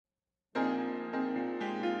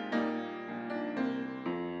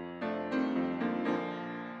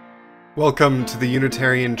Welcome to the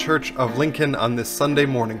Unitarian Church of Lincoln on this Sunday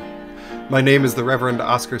morning. My name is the Reverend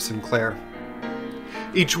Oscar Sinclair.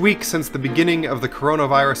 Each week since the beginning of the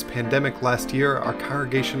coronavirus pandemic last year, our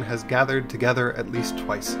congregation has gathered together at least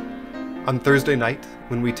twice. On Thursday night,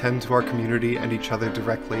 when we tend to our community and each other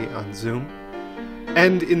directly on Zoom,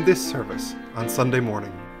 and in this service on Sunday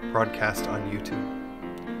morning, broadcast on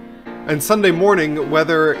YouTube. And Sunday morning,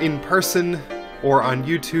 whether in person or on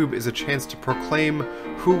YouTube, is a chance to proclaim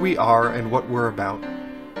who we are and what we're about,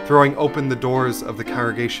 throwing open the doors of the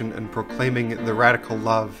congregation and proclaiming the radical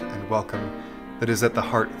love and welcome that is at the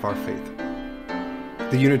heart of our faith.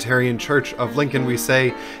 The Unitarian Church of Lincoln, we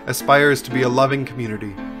say, aspires to be a loving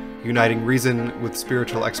community, uniting reason with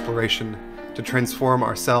spiritual exploration to transform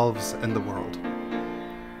ourselves and the world.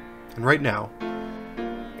 And right now,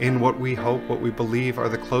 in what we hope, what we believe are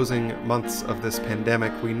the closing months of this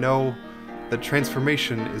pandemic, we know that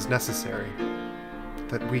transformation is necessary,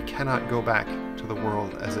 that we cannot go back to the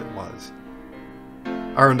world as it was.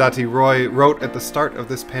 Arundhati Roy wrote at the start of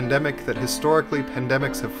this pandemic that historically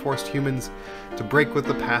pandemics have forced humans to break with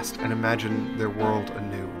the past and imagine their world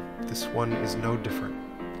anew. This one is no different.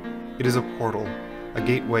 It is a portal, a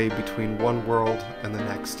gateway between one world and the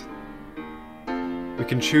next. We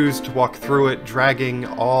can choose to walk through it dragging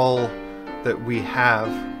all that we have,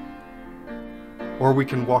 or we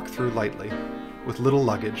can walk through lightly, with little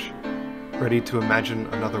luggage, ready to imagine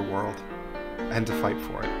another world, and to fight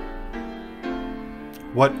for it.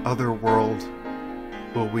 What other world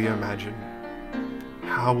will we imagine?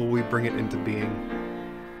 How will we bring it into being?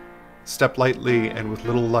 Step lightly and with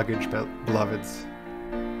little luggage, beloveds.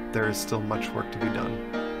 There is still much work to be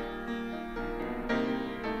done.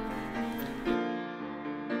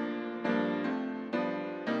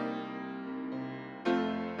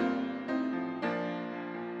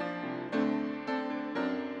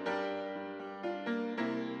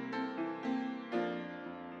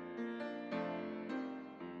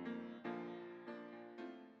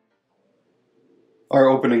 Our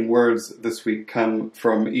opening words this week come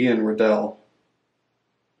from Ian Riddell.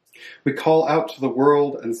 We call out to the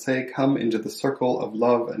world and say, come into the circle of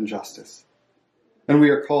love and justice. And we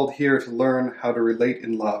are called here to learn how to relate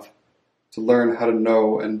in love, to learn how to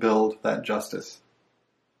know and build that justice.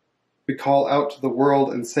 We call out to the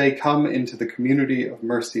world and say, come into the community of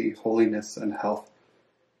mercy, holiness, and health.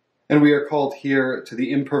 And we are called here to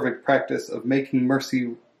the imperfect practice of making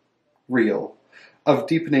mercy real, of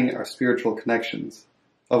deepening our spiritual connections,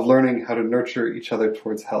 of learning how to nurture each other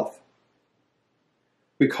towards health.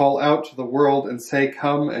 We call out to the world and say,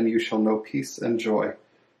 come and you shall know peace and joy.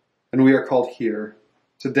 And we are called here,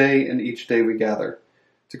 today and each day we gather,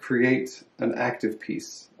 to create an active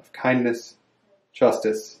peace of kindness,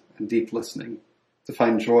 justice, and deep listening, to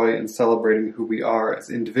find joy in celebrating who we are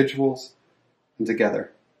as individuals and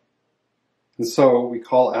together. And so we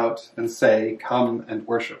call out and say, come and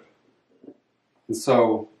worship. And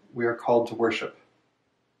so we are called to worship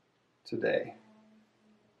today.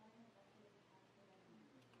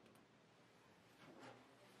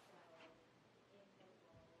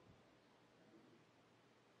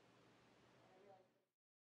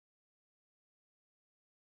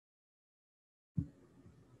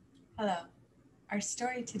 Hello. Our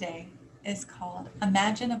story today is called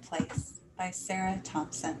Imagine a Place by Sarah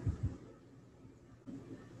Thompson.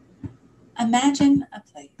 Imagine a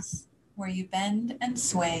place where you bend and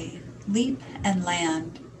sway, leap and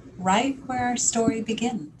land, right where our story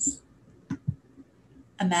begins.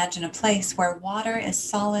 Imagine a place where water is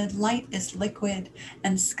solid, light is liquid,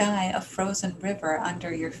 and sky a frozen river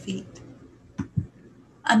under your feet.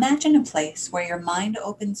 Imagine a place where your mind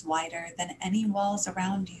opens wider than any walls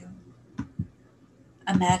around you.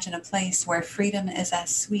 Imagine a place where freedom is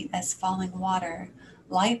as sweet as falling water,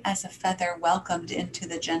 light as a feather welcomed into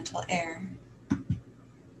the gentle air.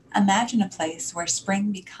 Imagine a place where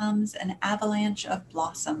spring becomes an avalanche of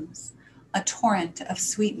blossoms, a torrent of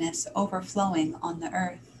sweetness overflowing on the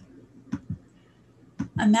earth.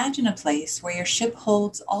 Imagine a place where your ship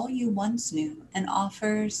holds all you once knew and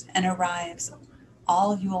offers and arrives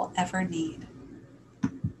all you will ever need.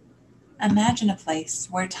 Imagine a place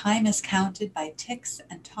where time is counted by ticks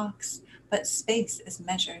and talks, but space is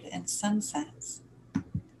measured in sunsets.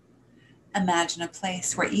 Imagine a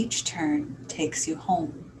place where each turn takes you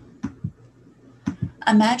home.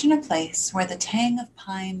 Imagine a place where the tang of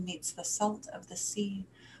pine meets the salt of the sea,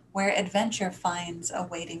 where adventure finds a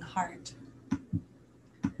waiting heart.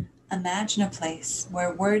 Imagine a place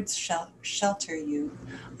where words shelter you,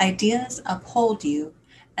 ideas uphold you,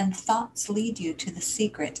 and thoughts lead you to the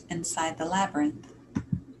secret inside the labyrinth.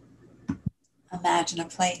 Imagine a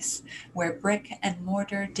place where brick and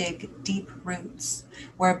mortar dig deep roots,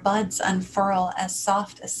 where buds unfurl as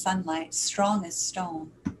soft as sunlight, strong as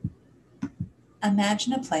stone.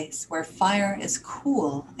 Imagine a place where fire is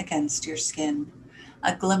cool against your skin,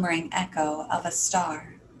 a glimmering echo of a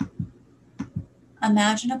star.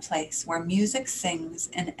 Imagine a place where music sings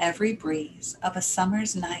in every breeze of a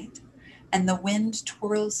summer's night, and the wind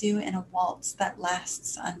twirls you in a waltz that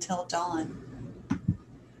lasts until dawn.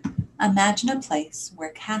 Imagine a place where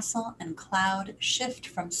castle and cloud shift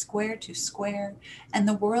from square to square, and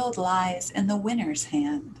the world lies in the winner's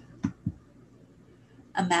hand.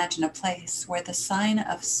 Imagine a place where the sign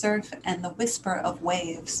of surf and the whisper of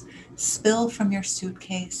waves spill from your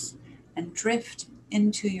suitcase and drift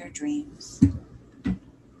into your dreams.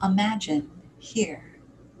 Imagine here.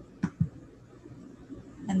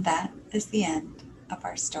 And that is the end of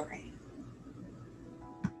our story.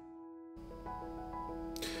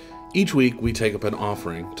 Each week, we take up an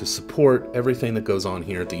offering to support everything that goes on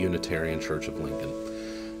here at the Unitarian Church of Lincoln.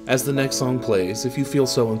 As the next song plays, if you feel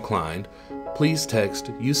so inclined, please text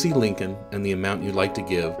UC Lincoln and the amount you'd like to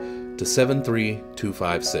give to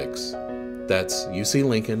 73256. That's UC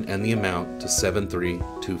Lincoln and the amount to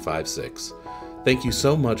 73256. Thank you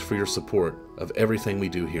so much for your support of everything we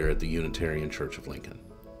do here at the Unitarian Church of Lincoln.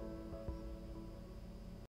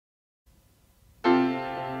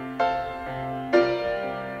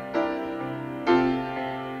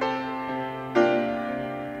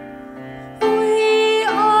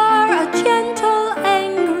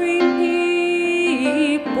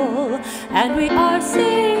 And we are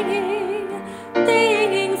singing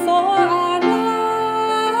for our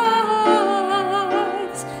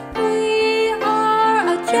lives. We are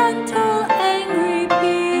a gentle, angry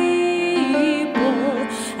people,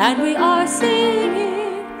 and we are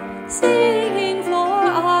singing for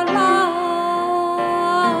our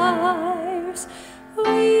lives.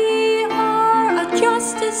 We are a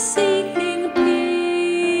justice-seeking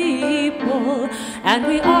people, and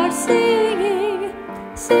we are singing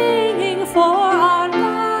for our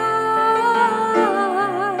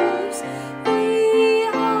lives. We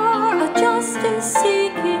are a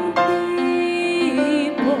justice-seeking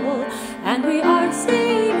people, and we are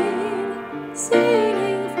singing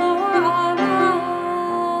for our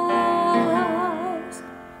lives.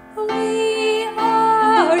 We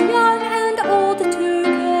are young and old together,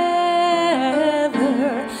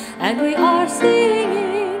 and we are singing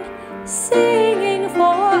for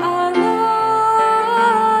our lives.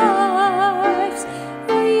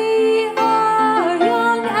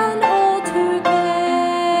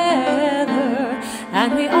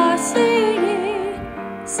 And we are singing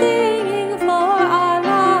for our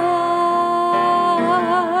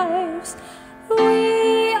lives.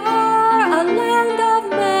 We are a land of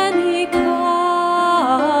many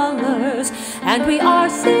colors, and we are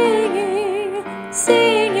singing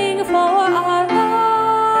for our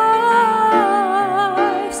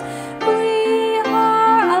lives. We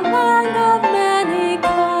are a land of many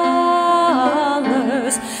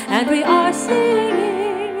colors, and we are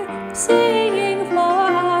singing for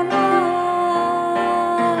our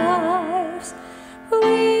lives.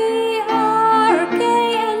 We are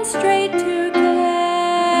gay and straight together,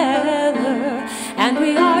 and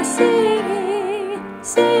we are singing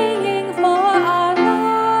for our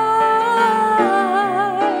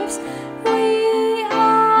lives. We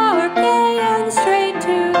are gay and straight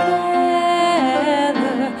together,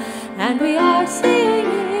 and we are singing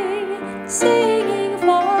for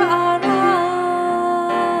our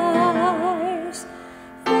lives.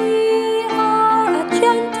 We are a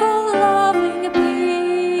gentle, loving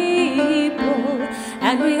people,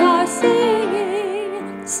 and we are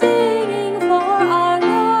singing for our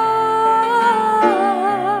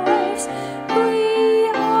lives. We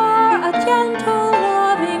are a gentle,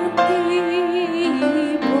 loving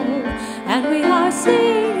people, and we are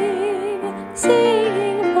singing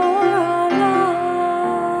for our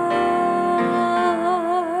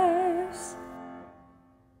lives.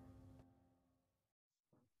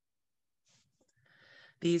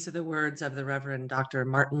 These are the words of the Reverend Dr.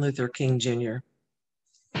 Martin Luther King, Jr.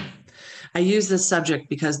 I use this subject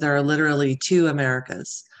because there are literally two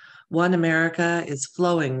Americas. One America is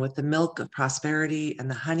flowing with the milk of prosperity and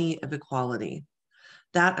the honey of equality.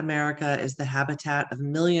 That America is the habitat of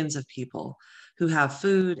millions of people who have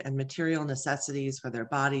food and material necessities for their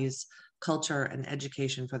bodies, culture, and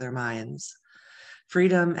education for their minds,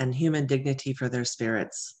 freedom and human dignity for their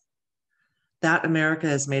spirits. That America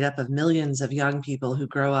is made up of millions of young people who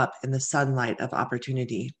grow up in the sunlight of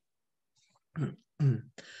opportunity.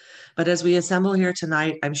 But as we assemble here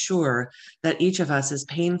tonight, I'm sure that each of us is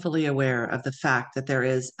painfully aware of the fact that there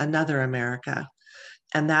is another America,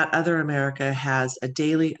 And that other America has a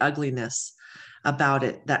daily ugliness about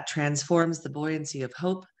it that transforms the buoyancy of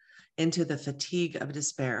hope into the fatigue of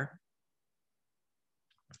despair.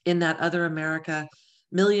 In that other America,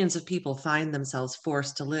 millions of people find themselves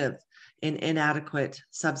forced to live in inadequate,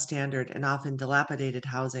 substandard, and often dilapidated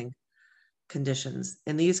housing conditions.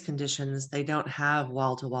 In these conditions, they don't have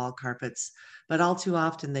wall-to-wall carpets, but all too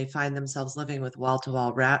often they find themselves living with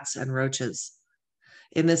wall-to-wall rats and roaches.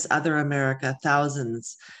 In this other America,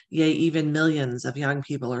 thousands, yea, even millions of young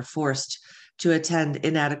people are forced to attend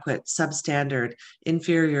inadequate, substandard,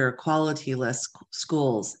 inferior, quality-less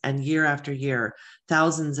schools. And year after year,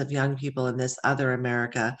 thousands of young people in this other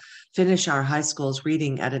America finish our high schools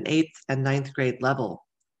reading at an 8th and 9th grade level.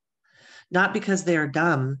 Not because they are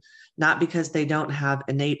dumb, not because they don't have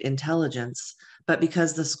innate intelligence, but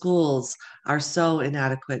because the schools are so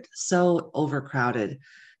inadequate, so overcrowded,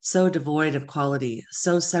 so devoid of quality,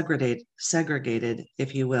 so segregated,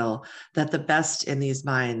 if you will, that the best in these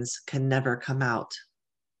minds can never come out.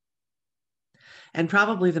 And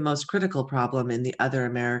probably the most critical problem in the other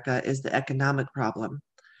America is the economic problem.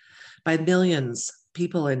 By millions,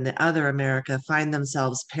 people in the other America find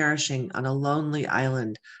themselves perishing on a lonely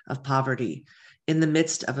island of poverty in the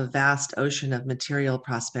midst of a vast ocean of material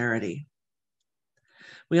prosperity.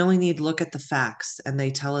 We only need look at the facts, and they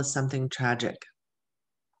tell us something tragic.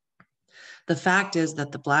 The fact is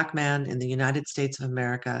that the Black man in the United States of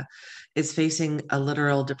America is facing a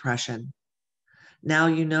literal depression. Now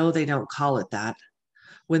you know they don't call it that.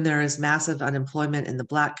 When there is massive unemployment in the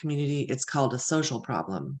Black community, it's called a social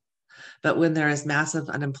problem. But when there is massive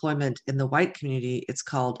unemployment in the white community, it's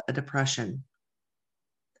called a depression.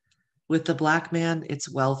 With the Black man,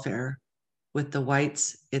 it's welfare. With the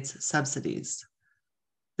whites, it's subsidies.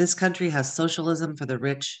 This country has socialism for the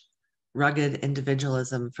rich, rugged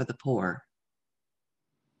individualism for the poor.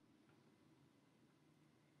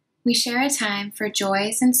 We share a time for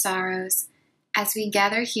joys and sorrows as we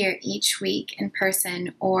gather here each week in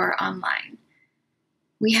person or online.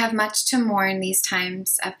 We have much to mourn these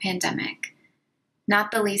times of pandemic,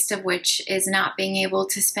 not the least of which is not being able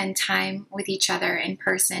to spend time with each other in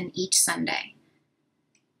person each Sunday.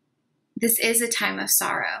 This is a time of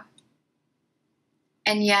sorrow,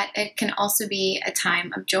 and yet it can also be a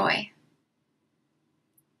time of joy.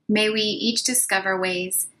 May we each discover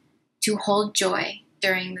ways to hold joy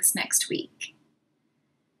during this next week.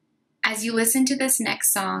 As you listen to this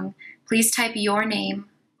next song, please type your name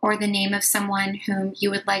or the name of someone whom you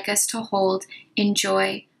would like us to hold in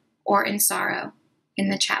joy or in sorrow in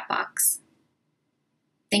the chat box.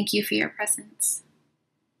 Thank you for your presence.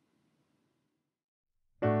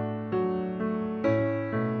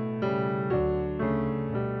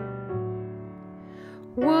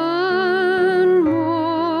 One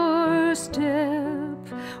more step,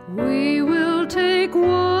 we will take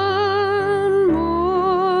one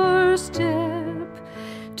more step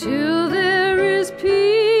till there is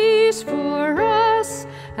peace for us,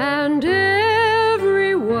 and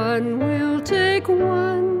everyone will take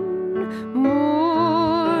one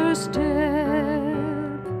more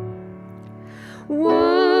step.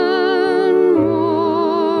 One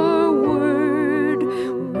more word,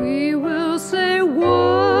 we will say one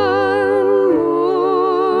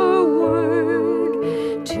more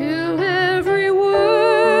word till every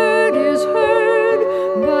word is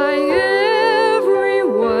heard by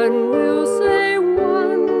everyone. We'll say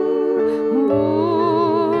one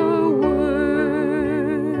more word,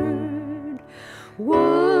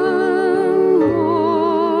 one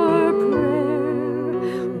more prayer.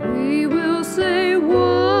 We will say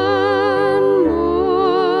one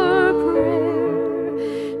more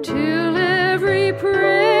prayer till every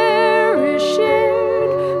prayer is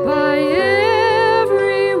shared by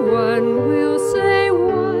everyone. We'll say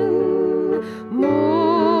one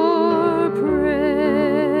more prayer.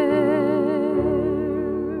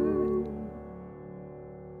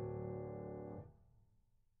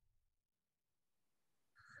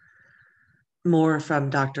 More from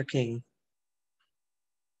Dr. King.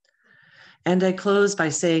 And I close by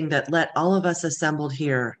saying that let all of us assembled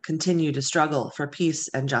here continue to struggle for peace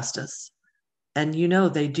and justice. And you know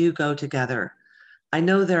they do go together. I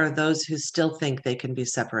know there are those who still think they can be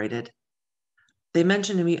separated. They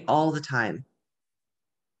mention to me all the time.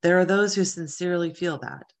 There are those who sincerely feel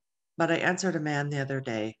that. But I answered a man the other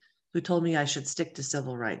day who told me I should stick to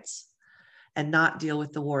civil rights and not deal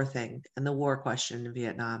with the war thing and the war question in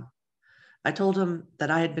Vietnam. I told him that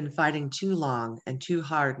I had been fighting too long and too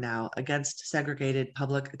hard now against segregated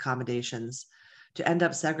public accommodations to end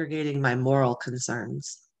up segregating my moral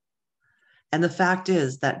concerns. And the fact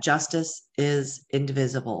is that justice is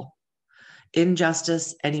indivisible.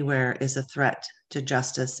 Injustice anywhere is a threat to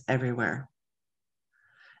justice everywhere.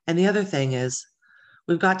 And the other thing is,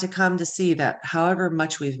 we've got to come to see that however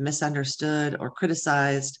much we've misunderstood or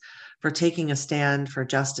criticized for taking a stand for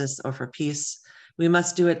justice or for peace, we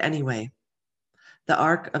must do it anyway. The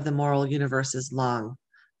arc of the moral universe is long,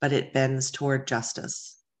 but it bends toward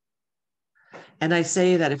justice. And I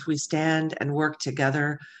say that if we stand and work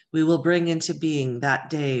together, we will bring into being that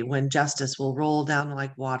day when justice will roll down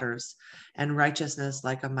like waters and righteousness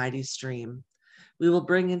like a mighty stream. We will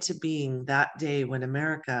bring into being that day when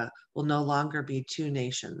America will no longer be two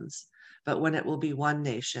nations, but when it will be one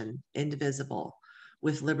nation, indivisible,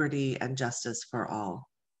 with liberty and justice for all.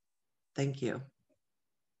 Thank you.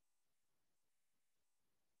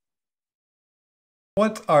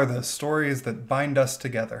 What are the stories that bind us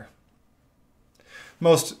together?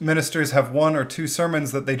 Most ministers have one or two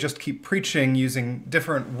sermons that they just keep preaching using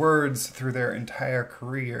different words through their entire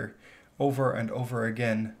career, over and over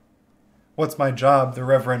again. What's my job, the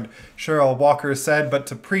Reverend Cheryl Walker said, but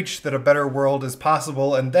to preach that a better world is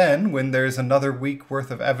possible, and then, when there's another week worth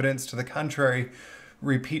of evidence to the contrary,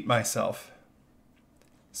 repeat myself.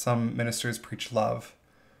 Some ministers preach love,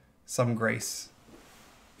 some grace.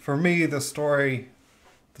 For me, the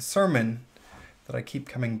sermon that I keep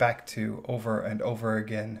coming back to over and over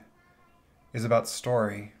again is about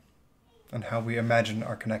story and how we imagine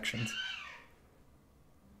our connections.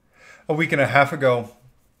 A week and a half ago,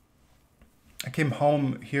 I came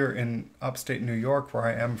home here in upstate New York, where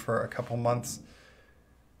I am for a couple months,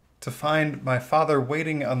 to find my father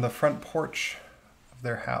waiting on the front porch of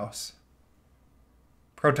their house.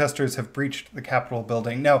 Protesters have breached the Capitol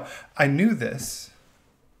building. Now, I knew this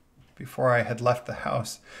before I had left the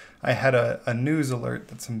house. I had a news alert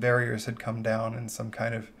that some barriers had come down in some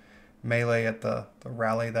kind of melee at the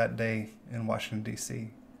rally that day in Washington,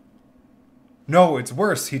 D.C. No, it's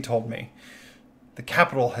worse, he told me. The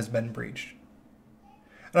Capitol has been breached.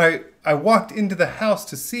 And I walked into the house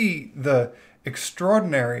to see the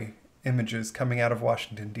extraordinary images coming out of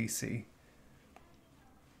Washington, D.C.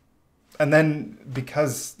 And then,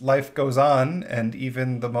 because life goes on and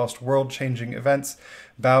even the most world-changing events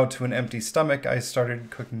bow to an empty stomach, I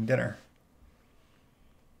started cooking dinner.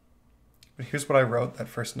 But here's what I wrote that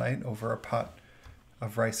first night over a pot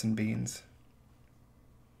of rice and beans.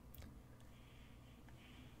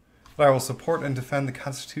 That I will support and defend the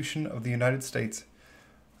Constitution of the United States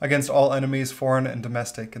against all enemies, foreign and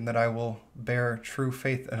domestic, and that I will bear true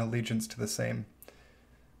faith and allegiance to the same.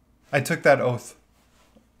 I took that oath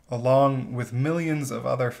along with millions of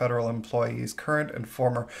other federal employees, current and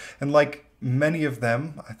former, and like many of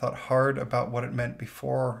them, I thought hard about what it meant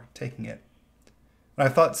before taking it. And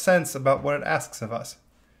I thought sense about what it asks of us.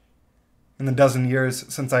 In the dozen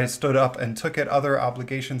years since I stood up and took it, other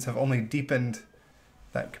obligations have only deepened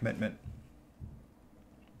that commitment.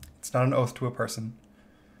 It's not an oath to a person.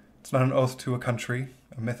 It's not an oath to a country,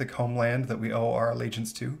 a mythic homeland that we owe our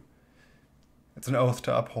allegiance to. It's an oath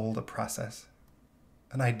to uphold a process,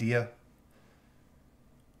 an idea.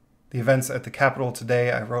 The events at the Capitol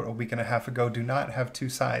today, I wrote a week and a half ago, do not have two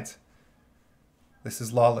sides. This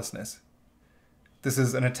is lawlessness. This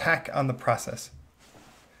is an attack on the process.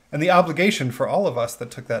 And the obligation for all of us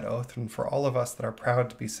that took that oath, and for all of us that are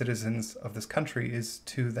proud to be citizens of this country, is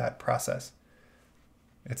to that process.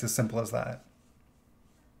 It's as simple as that.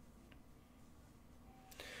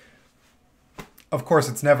 Of course,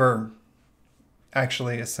 it's never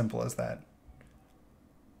actually as simple as that.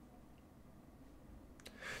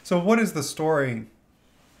 So what is the story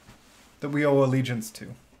that we owe allegiance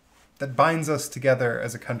to, that binds us together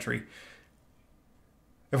as a country?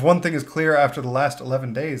 If one thing is clear after the last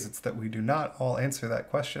 11 days, it's that we do not all answer that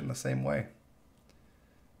question the same way.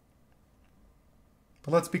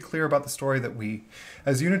 But let's be clear about the story that we,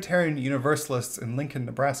 as Unitarian Universalists in Lincoln,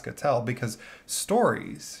 Nebraska, tell, because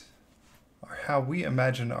stories are how we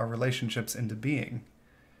imagine our relationships into being,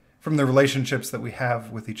 from the relationships that we have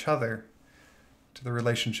with each other to the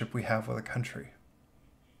relationship we have with a country.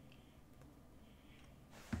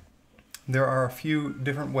 There are a few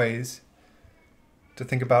different ways to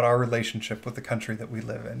think about our relationship with the country that we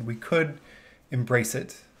live in. We could embrace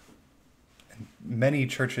it, and many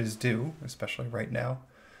churches do, especially right now.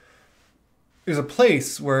 There's a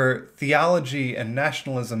place where theology and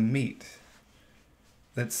nationalism meet,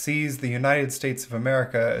 that sees the United States of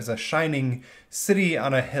America as a shining city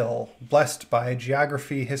on a hill, blessed by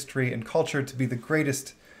geography, history, and culture to be the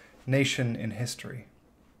greatest nation in history.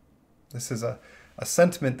 This is a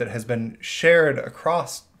sentiment that has been shared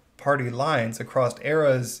across party lines, across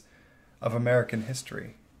eras of American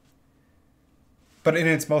history. But in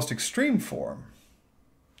its most extreme form,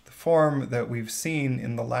 the form that we've seen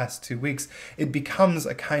in the last 2 weeks, it becomes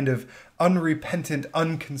a kind of unrepentant,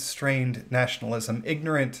 unconstrained nationalism,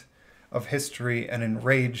 ignorant of history and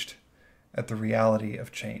enraged at the reality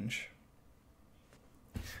of change.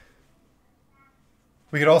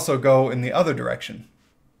 We could also go in the other direction,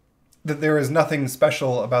 that there is nothing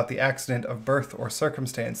special about the accident of birth or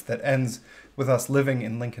circumstance that ends with us living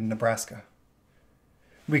in Lincoln, Nebraska.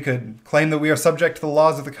 We could claim that we are subject to the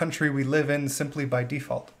laws of the country we live in simply by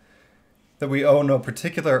default, that we owe no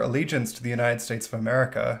particular allegiance to the United States of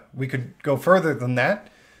America. We could go further than that.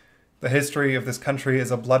 The history of this country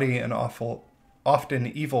is a bloody and often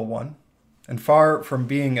evil one, and far from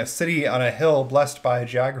being a city on a hill blessed by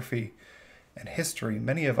geography and history,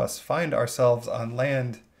 many of us find ourselves on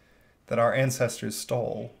land that our ancestors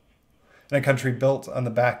stole, in a country built on the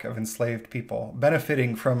back of enslaved people,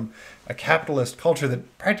 benefiting from a capitalist culture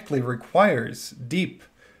that practically requires deep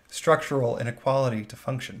structural inequality to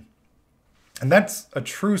function. And that's a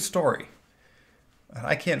true story. And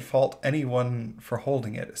I can't fault anyone for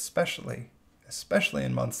holding it, especially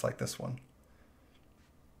in months like this one.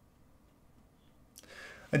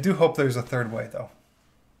 I do hope there's a third way, though.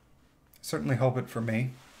 I certainly hope it for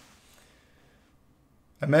me.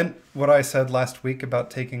 I meant what I said last week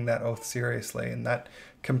about taking that oath seriously, and that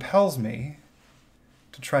compels me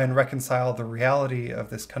to try and reconcile the reality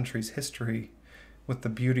of this country's history with the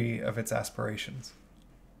beauty of its aspirations.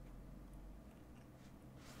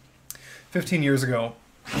 15 years ago,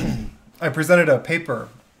 I presented a paper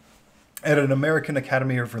at an American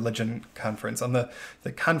Academy of Religion conference on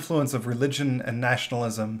the confluence of religion and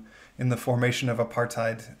nationalism in the formation of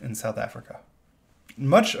apartheid in South Africa.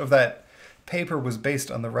 Much of that paper was based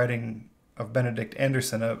on the writing of Benedict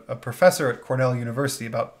Anderson, a professor at Cornell University,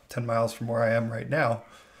 about 10 miles from where I am right now,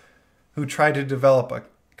 who tried to develop a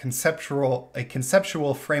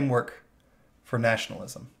conceptual framework for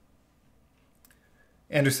nationalism.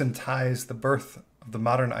 Anderson ties the birth of the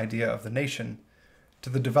modern idea of the nation to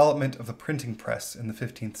the development of the printing press in the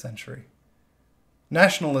 15th century.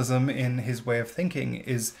 Nationalism, in his way of thinking,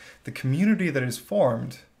 is the community that is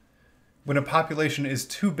formed when a population is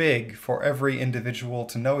too big for every individual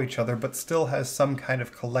to know each other, but still has some kind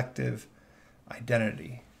of collective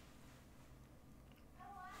identity.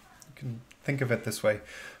 You can think of it this way.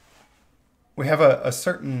 We have a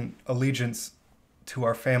certain allegiance to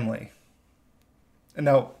our family. And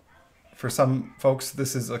now, for some folks,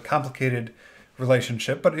 this is a complicated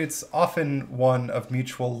relationship, but it's often one of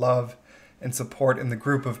mutual love and support in the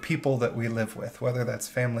group of people that we live with, whether that's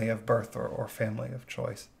family of birth or family of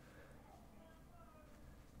choice.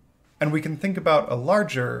 And we can think about a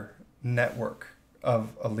larger network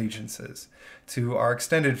of allegiances to our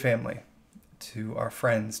extended family, to our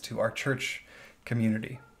friends, to our church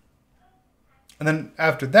community. And then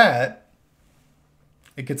after that,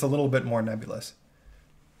 it gets a little bit more nebulous.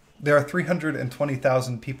 There are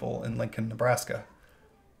 320,000 people in Lincoln, Nebraska.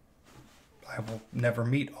 I will never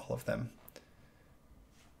meet all of them.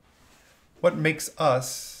 What makes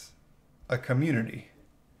us a community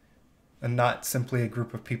and not simply a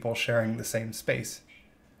group of people sharing the same space?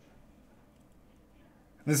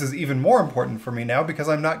 This is even more important for me now because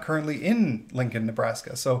I'm not currently in Lincoln,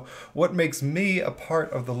 Nebraska. So what makes me a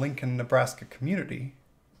part of the Lincoln, Nebraska community,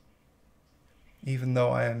 even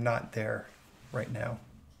though I am not there right now?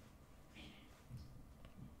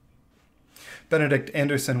 Benedict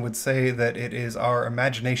Anderson would say that it is our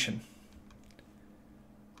imagination.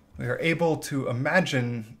 We are able to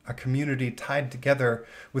imagine a community tied together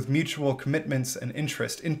with mutual commitments and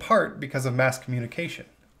interest, in part because of mass communication.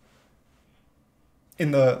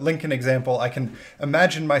 In the Lincoln example, I can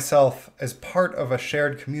imagine myself as part of a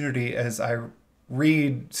shared community as I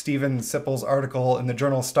read Stephen Sippel's article in the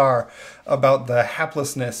Journal Star about the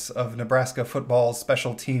haplessness of Nebraska football's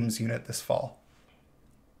special teams unit this fall.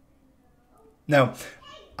 Now,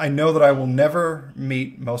 I know that I will never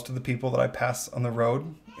meet most of the people that I pass on the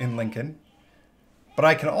road in Lincoln, but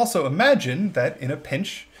I can also imagine that in a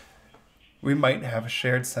pinch, we might have a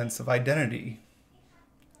shared sense of identity,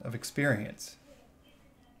 of experience.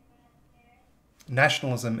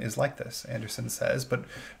 Nationalism is like this, Anderson says, but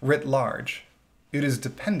writ large. It is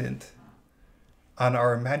dependent on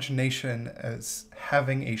our imagination as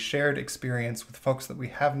having a shared experience with folks that we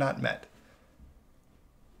have not met.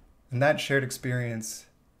 And that shared experience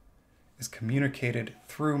is communicated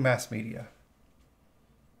through mass media.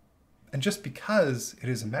 And just because it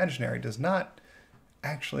is imaginary does not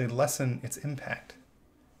actually lessen its impact.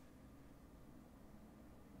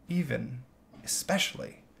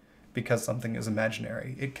 Especially because something is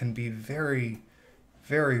imaginary, it can be very,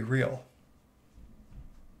 very real.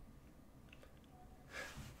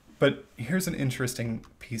 But here's an interesting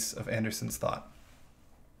piece of Anderson's thought.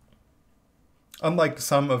 Unlike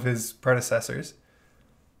some of his predecessors,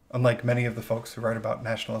 unlike many of the folks who write about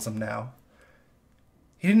nationalism now,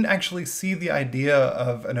 he didn't actually see the idea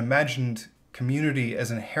of an imagined community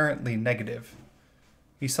as inherently negative.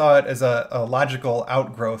 He saw it as a logical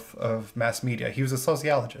outgrowth of mass media. He was a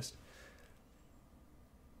sociologist.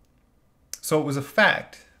 So it was a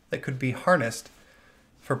fact that could be harnessed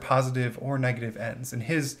for positive or negative ends. In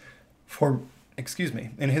his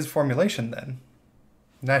formulation then,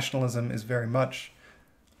 nationalism is very much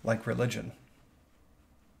like religion.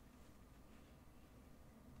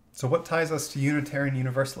 So what ties us to Unitarian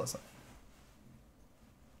Universalism?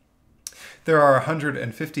 There are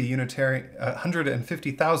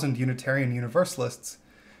 150,000 Unitarian Universalists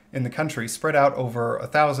in the country, spread out over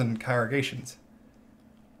 1,000 congregations.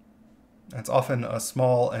 That's often a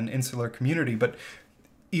small and insular community, but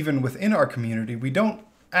even within our community, we don't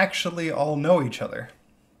actually all know each other.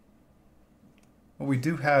 What we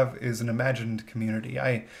do have is an imagined community.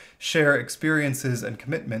 I share experiences and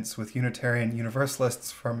commitments with Unitarian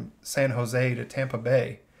Universalists from San Jose to Tampa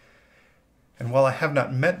Bay. And while I have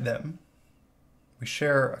not met them, we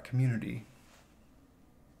share a community.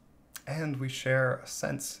 And we share a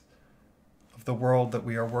sense of the world that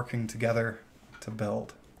we are working together to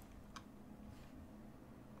build.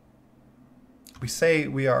 We say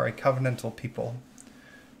we are a covenantal people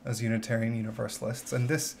as Unitarian Universalists, and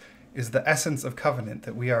this is the essence of covenant,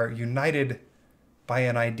 that we are united by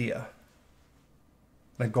an idea,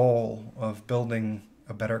 the goal of building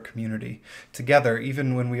a better community together,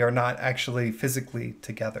 even when we are not actually physically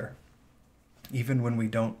together, even when we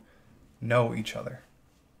don't know each other.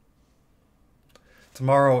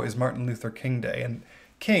 Tomorrow is Martin Luther King Day, and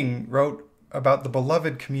King wrote about the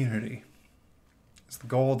beloved community. It's the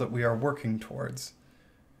goal that we are working towards,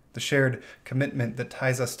 the shared commitment that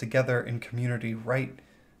ties us together in community right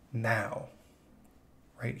now,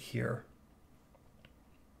 right here.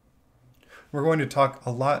 We're going to talk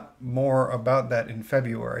a lot more about that in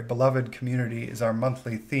February. Beloved community is our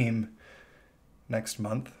monthly theme next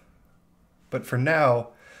month. But for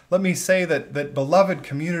now, let me say that beloved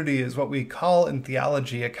community is what we call in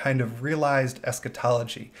theology a kind of realized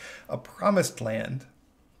eschatology, a promised land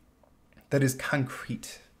that is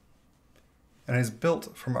concrete and is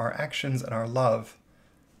built from our actions and our love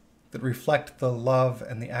that reflect the love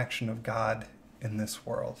and the action of God in this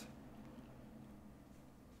world.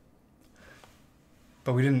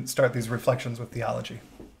 But we didn't start these reflections with theology.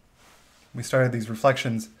 We started these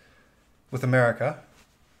reflections with America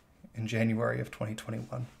in January of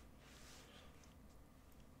 2021.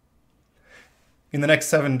 In the next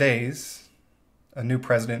 7 days, a new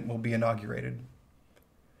president will be inaugurated.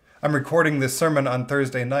 I'm recording this sermon on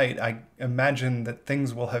Thursday night. I imagine that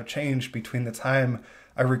things will have changed between the time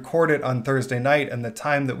I record it on Thursday night and the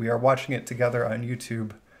time that we are watching it together on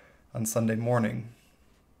YouTube on Sunday morning.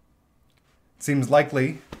 It seems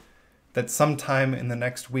likely that sometime in the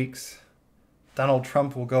next weeks, Donald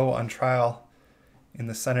Trump will go on trial in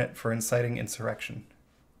the Senate for inciting insurrection.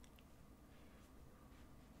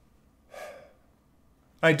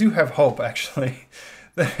 I do have hope, actually,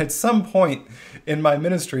 that at some point in my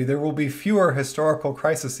ministry there will be fewer historical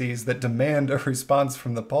crises that demand a response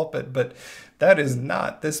from the pulpit, but that is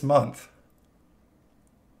not this month.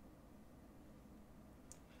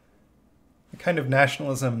 The kind of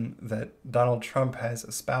nationalism that Donald Trump has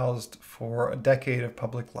espoused for a decade of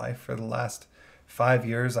public life, for the last 5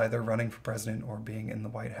 years, either running for president or being in the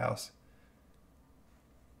White House,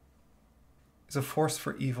 is a force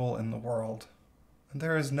for evil in the world. And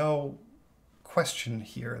there is no question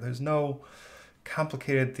here. There's no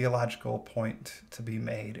complicated theological point to be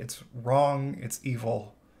made. It's wrong, it's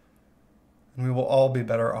evil, and we will all be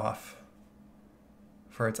better off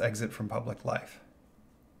for its exit from public life.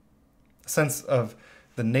 A sense of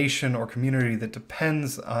the nation or community that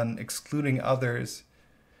depends on excluding others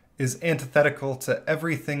is antithetical to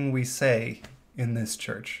everything we say in this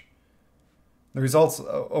church. The results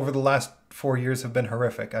over the last 4 years have been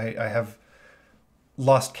horrific. I have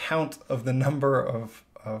lost count of the number of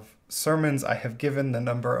sermons I have given, the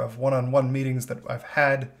number of one-on-one meetings that I've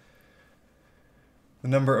had, the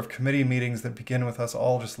number of committee meetings that begin with us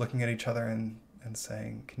all just looking at each other and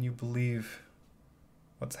saying, can you believe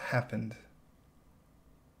what's happened?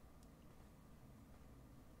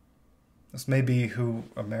 This may be who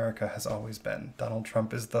America has always been. Donald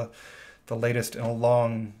Trump is the latest in a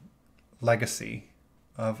long legacy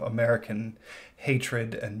of American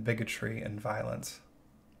hatred and bigotry and violence.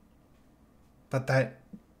 But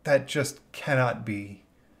that just cannot be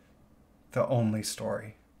the only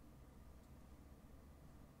story.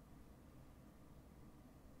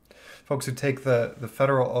 folks who take the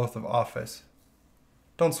federal oath of office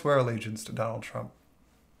don't swear allegiance to Donald Trump.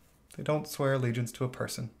 They don't swear allegiance to a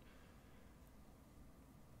person.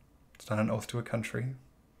 It's not an oath to a country.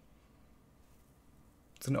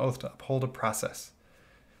 It's an oath to uphold a process,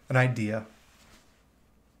 an idea,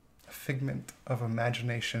 a figment of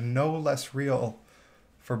imagination, no less real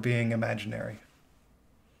for being imaginary.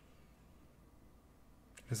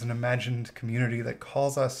 It is an imagined community that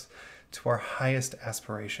calls us to our highest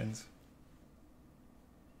aspirations.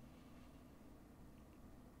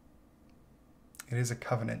 It is a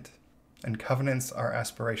covenant, and covenants are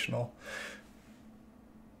aspirational.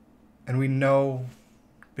 And we know,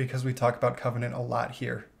 because we talk about covenant a lot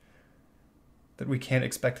here, that we can't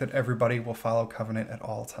expect that everybody will follow covenant at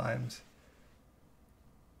all times.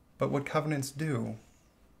 But what covenants do,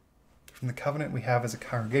 from the covenant we have as a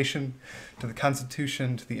congregation, to the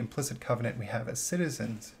Constitution, to the implicit covenant we have as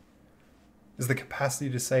citizens, is the capacity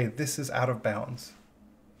to say, this is out of bounds.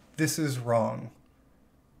 This is wrong.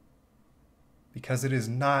 Because it is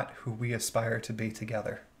not who we aspire to be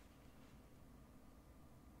together.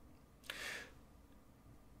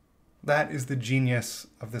 That is the genius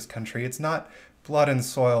of this country. It's not blood and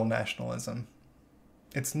soil nationalism.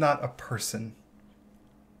 It's not a person.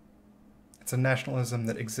 It's a nationalism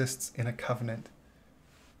that exists in a covenant.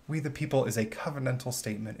 We the people is a covenantal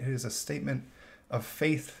statement. It is a statement of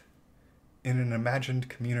faith in an imagined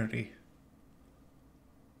community.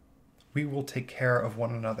 We will take care of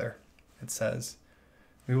one another, it says.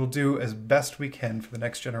 We will do as best we can for the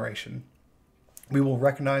next generation. We will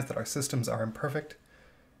recognize that our systems are imperfect,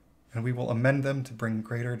 and we will amend them to bring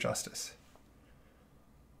greater justice.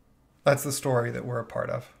 That's the story that we're a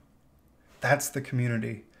part of. That's the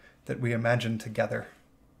community that we imagine together.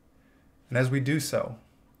 And as we do so,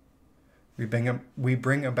 we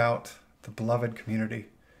bring about the beloved community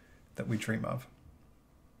that we dream of.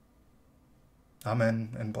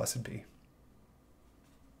 Amen, and blessed be.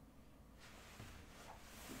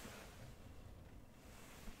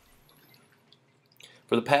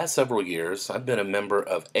 For the past several years, I've been a member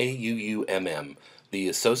of AUUMM, the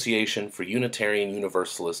Association for Unitarian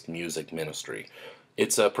Universalist Music Ministry.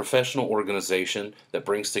 It's a professional organization that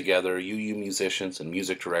brings together UU musicians and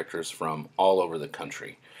music directors from all over the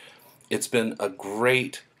country. It's been a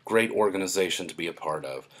great organization to be a part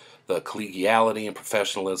of. The collegiality and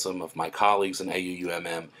professionalism of my colleagues in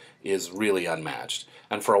AUUMM is really unmatched.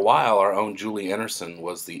 And for a while, our own Julie Anderson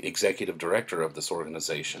was the executive director of this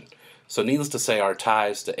organization. So needless to say, our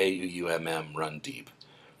ties to AUUMM run deep.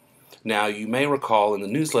 Now, you may recall in the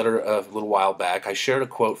newsletter a little while back, I shared a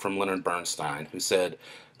quote from Leonard Bernstein, who said,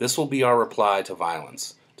 "This will be our reply to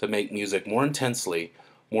violence, to make music more intensely,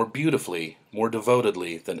 more beautifully, more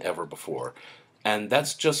devotedly than ever before." And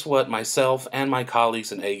that's just what myself and my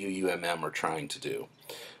colleagues in AUUMM are trying to do.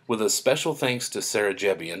 With a special thanks to Sarah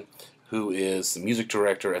Jebian, who is the music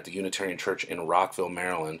director at the Unitarian Church in Rockville,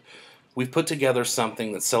 Maryland, we've put together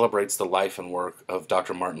something that celebrates the life and work of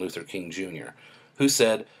Dr. Martin Luther King Jr., who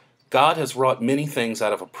said, "God has wrought many things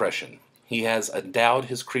out of oppression. He has endowed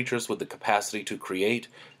his creatures with the capacity to create,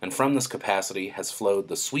 and from this capacity has flowed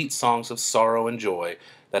the sweet songs of sorrow and joy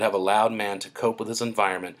that have allowed man to cope with his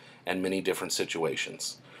environment and many different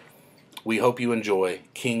situations." We hope you enjoy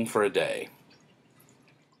King for a Day.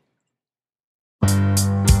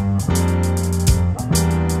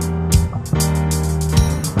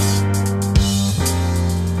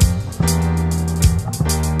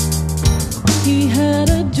 He had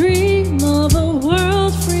a dream of a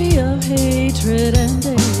world free of hatred and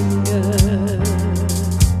anger.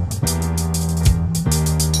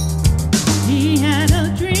 He had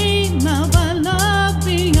a dream of a love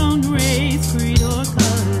beyond race, creed, or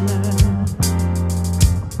color.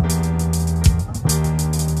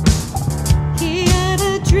 He had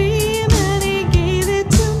a dream and he gave it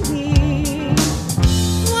to me.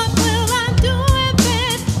 What will I do with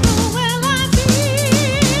it? Who will I be?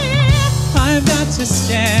 I've got to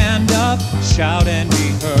stand up, shout and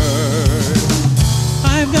be heard.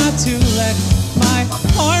 I've got to let my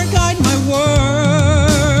heart guide my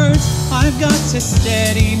words. I've got to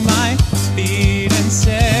steady my speed and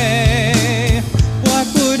say, what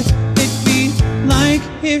would it be like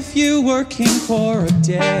if you were king for a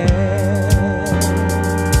day?